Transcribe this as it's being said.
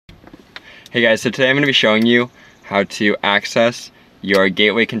Hey guys, so today I'm going to be showing you how to access your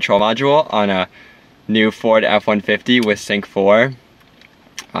gateway control module on a new Ford F-150 with Sync 4.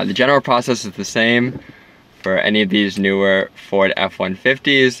 The general process is the same for any of these newer Ford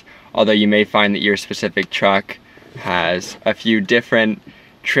F-150s, although you may find that your specific truck has a few different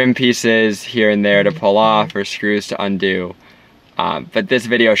trim pieces here and there to pull off or screws to undo. But this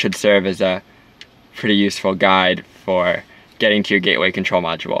video should serve as a pretty useful guide for getting to your gateway control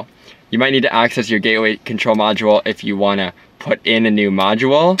module. You might need to access your gateway control module if you want to put in a new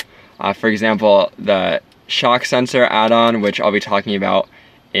module. For example, the shock sensor add-on, which I'll be talking about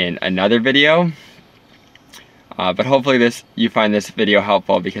in another video. But hopefully you find this video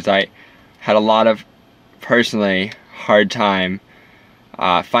helpful, because I had a lot of, personally, hard time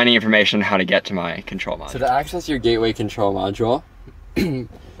finding information on how to get to my control module. So to access your gateway control module,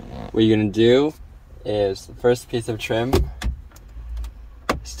 what you're going to do is the first piece of trim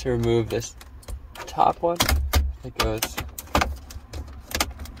is to remove this top one that goes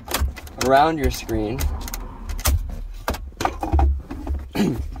around your screen.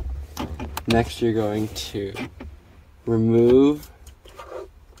 Next, you're going to remove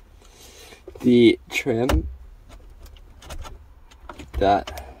the trim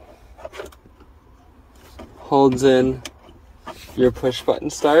that holds in your push button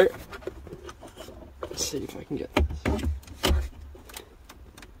start. Let's see if I can get this.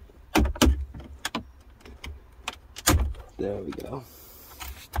 There we go.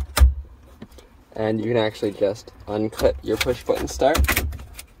 And you can actually just unclip your push button start.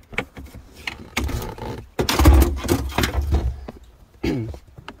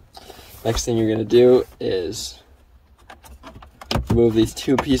 Next thing you're going to do is remove these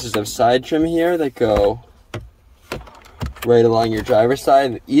two pieces of side trim here that go right along your driver's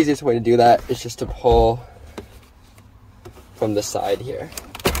side. The easiest way to do that is just to pull from the side here.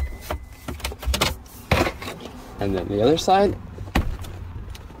 And then the other side.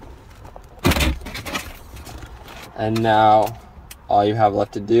 And now all you have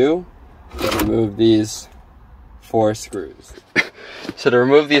left to do is remove these 4 screws. So to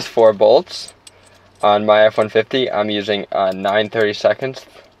remove these 4 bolts on my F-150, I'm using a 9/32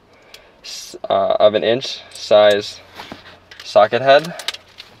 of an inch size socket head.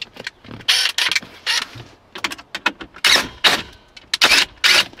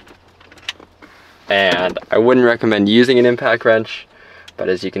 And I wouldn't recommend using an impact wrench, but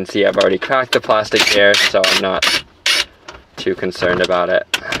as you can see, I've already cracked the plastic here, so I'm not too concerned about it.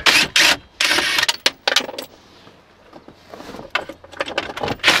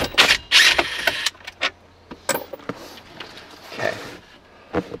 Okay,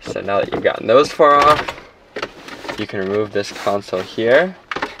 so now that you've gotten those 4 off, you can remove this console here,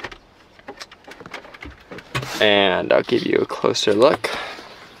 and I'll give you a closer look.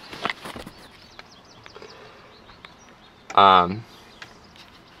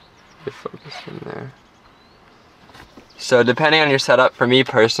 Focus in there. So depending on your setup, for me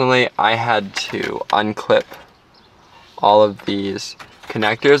personally, I had to unclip all of these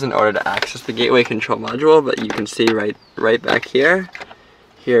connectors in order to access the gateway control module, but you can see right back here,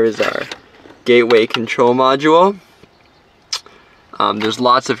 here is our gateway control module. There's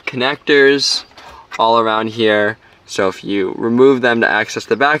lots of connectors all around here, so if you remove them to access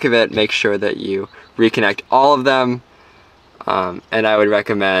the back of it, make sure that you reconnect all of them. And I would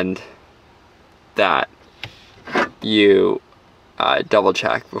recommend that you double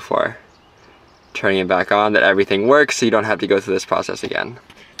check before turning it back on that everything works, so you don't have to go through this process again.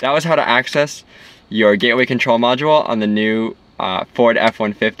 That was how to access your gateway control module on the new Ford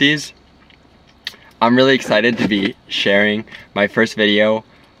F-150s. I'm really excited to be sharing my first video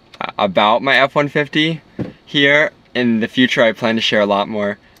about my F-150 here. In the future, I plan to share a lot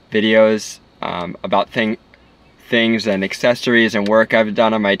more videos about things and accessories and work I've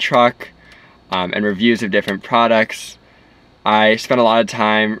done on my truck, and reviews of different products. I spent a lot of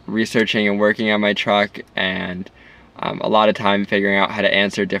time researching and working on my truck, and a lot of time figuring out how to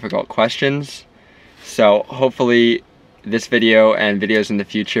answer difficult questions. So hopefully this video and videos in the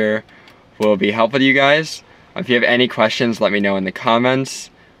future will be helpful to you guys. If you have any questions, let me know in the comments.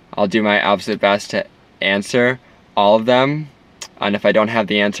 I'll do my absolute best to answer all of them, and if I don't have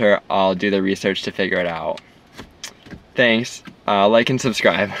the answer, I'll do the research to figure it out. Thanks. Like and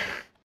subscribe.